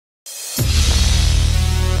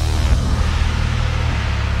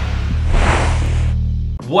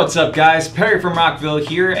What's up guys, Perry from Rockville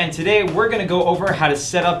here, and today we're going to go over how to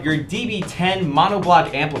set up your dB10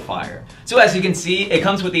 monoblock amplifier. So as you can see, it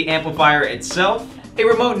comes with the amplifier itself, a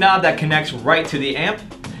remote knob that connects right to the amp,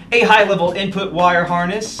 a high-level input wire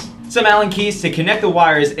harness, some Allen keys to connect the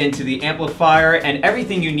wires into the amplifier, and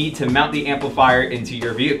everything you need to mount the amplifier into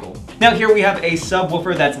your vehicle. Now here we have a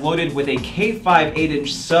subwoofer that's loaded with a K5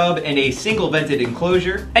 8-inch sub and a single vented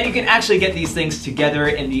enclosure, and you can actually get these things together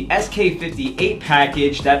in the SK58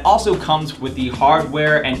 package that also comes with the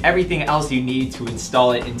hardware and everything else you need to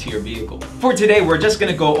install it into your vehicle. For today we're just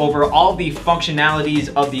going to go over all the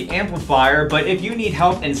functionalities of the amplifier, but if you need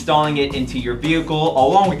help installing it into your vehicle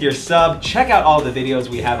along with your sub, check out all the videos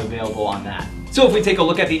we have available on that. So if we take a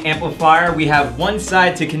look at the amplifier, we have one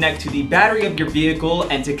side to connect to the battery of your vehicle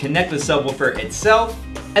and to connect the subwoofer itself.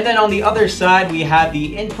 And then on the other side, we have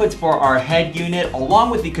the inputs for our head unit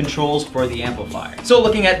along with the controls for the amplifier. So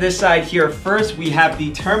looking at this side here first, we have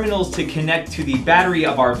the terminals to connect to the battery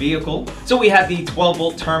of our vehicle. So we have the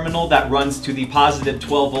 12-volt terminal that runs to the positive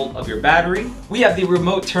 12-volt of your battery. We have the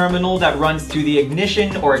remote terminal that runs to the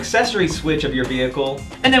ignition or accessory switch of your vehicle.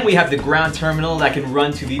 And then we have the ground terminal that can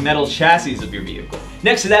run to the metal chassis of your vehicle.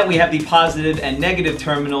 Next to that, we have the positive and negative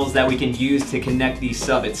terminals that we can use to connect the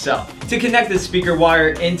sub itself. To connect the speaker wire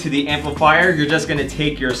into the amplifier, you're just going to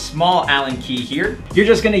take your small Allen key here. You're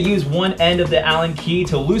just going to use one end of the Allen key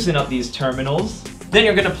to loosen up these terminals. Then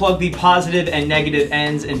you're going to plug the positive and negative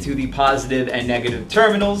ends into the positive and negative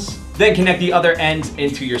terminals. Then connect the other ends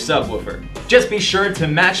into your subwoofer. Just be sure to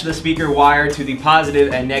match the speaker wire to the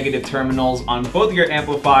positive and negative terminals on both your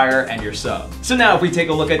amplifier and your sub. So now if we take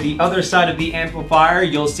a look at the other side of the amplifier,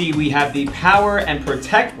 you'll see we have the power and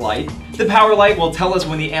protect light. The power light will tell us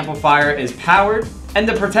when the amplifier is powered, and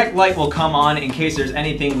the protect light will come on in case there's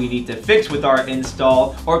anything we need to fix with our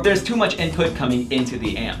install or if there's too much input coming into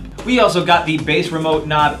the amp. We also got the bass remote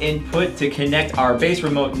knob input to connect our bass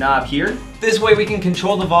remote knob here. This way we can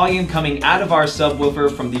control the volume coming out of our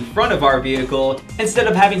subwoofer from the front of our vehicle instead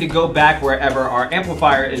of having to go back wherever our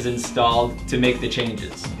amplifier is installed to make the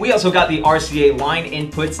changes. We also got the RCA line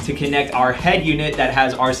inputs to connect our head unit that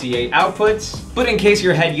has RCA outputs. But in case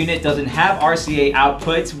your head unit doesn't have RCA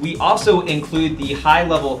outputs, we also include the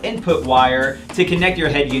high-level input wire to connect your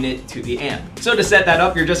head unit to the amp. So to set that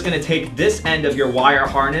up, you're just going to take this end of your wire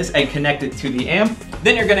harness and connect it to the amp.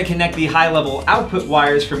 Then you're going to connect the high-level output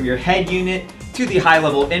wires from your head unit to the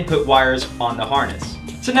high-level input wires on the harness.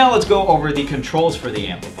 So now let's go over the controls for the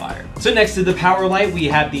amplifier. So next to the power light, we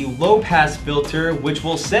have the low pass filter, which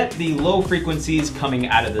will set the low frequencies coming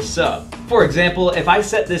out of the sub. For example, if I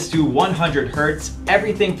set this to 100 Hz,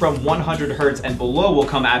 everything from 100 Hz and below will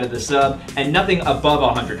come out of the sub, and nothing above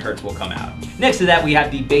 100 Hz will come out. Next to that, we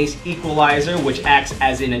have the bass equalizer, which acts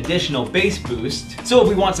as an additional bass boost. So if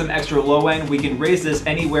we want some extra low end, we can raise this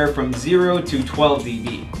anywhere from 0 to 12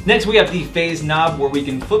 dB. Next, we have the phase knob, where we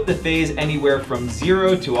can flip the phase anywhere from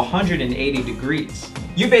 0 to 180 degrees.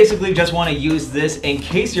 You basically just want to use this in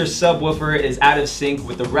case your subwoofer is out of sync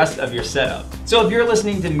with the rest of your setup. So if you're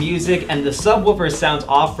listening to music and the subwoofer sounds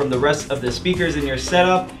off from the rest of the speakers in your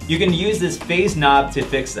setup, you can use this phase knob to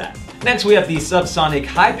fix that. Next, we have the Subsonic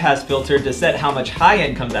high pass filter to set how much high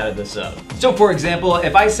end comes out of the sub. So for example,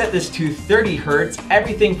 if I set this to 30 Hz,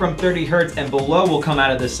 everything from 30 Hz and below will come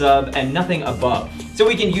out of the sub and nothing above. So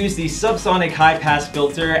we can use the Subsonic high pass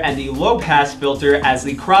filter and the low pass filter as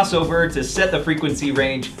the crossover to set the frequency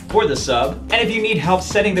range for the sub. And if you need help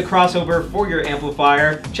setting the crossover for your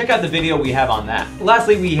amplifier, check out the video we have on that.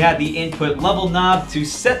 Lastly, we have the input level knob to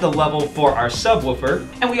set the level for our subwoofer.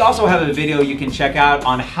 And we also have a video you can check out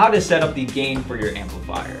on how to set up the gain for your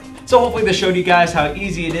amplifier. So hopefully this showed you guys how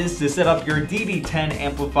easy it is to set up your dB10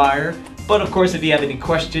 amplifier. But of course, if you have any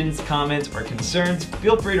questions, comments, or concerns,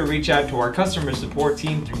 feel free to reach out to our customer support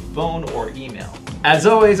team through phone or email. As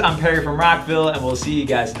always, I'm Perry from Rockville, and we'll see you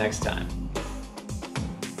guys next time.